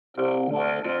The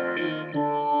weather in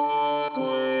Brooklyn.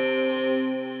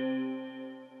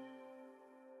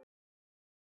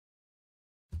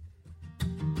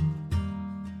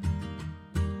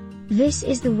 This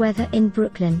is the weather in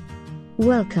Brooklyn.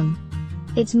 Welcome.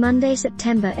 It's Monday,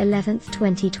 September 11th,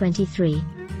 2023.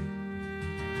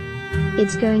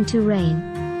 It's going to rain.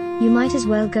 You might as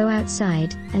well go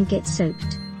outside and get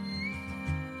soaked.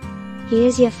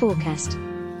 Here's your forecast.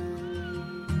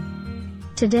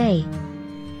 Today,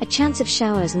 a chance of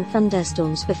showers and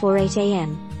thunderstorms before 8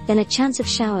 a.m., then a chance of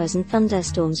showers and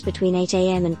thunderstorms between 8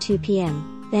 a.m. and 2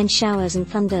 p.m., then showers and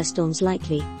thunderstorms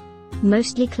likely.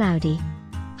 Mostly cloudy.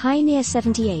 High near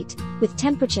 78, with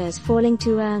temperatures falling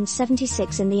to around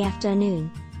 76 in the afternoon.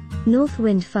 North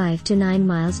wind 5 to 9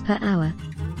 miles per hour.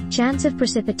 Chance of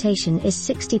precipitation is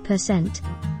 60%.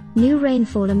 New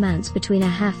rainfall amounts between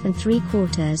 1/2 and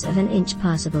 3/4 of an inch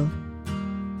possible.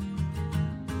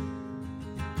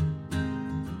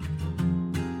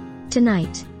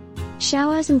 Tonight,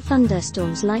 showers and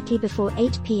thunderstorms likely before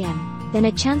 8 p.m., then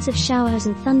a chance of showers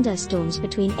and thunderstorms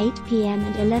between 8 p.m.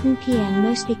 and 11 p.m.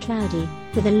 mostly cloudy,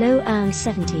 with a low around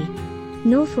 70.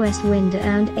 Northwest wind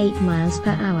around 8 miles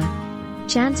per hour.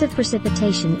 Chance of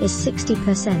precipitation is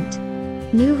 60%.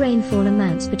 New rainfall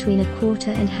amounts between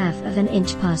 1/4 and 1/2 of an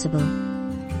inch possible.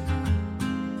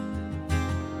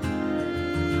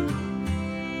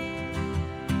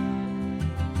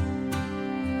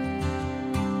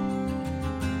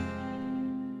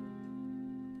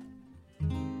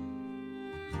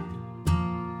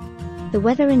 The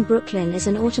Weather in Brooklyn is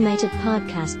an automated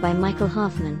podcast by Michael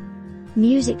Hoffman.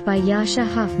 Music by Yasha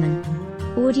Hoffman.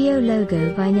 Audio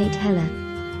logo by Nate Heller.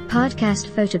 Podcast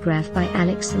photograph by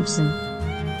Alex Simpson.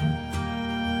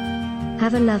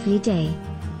 Have a lovely day.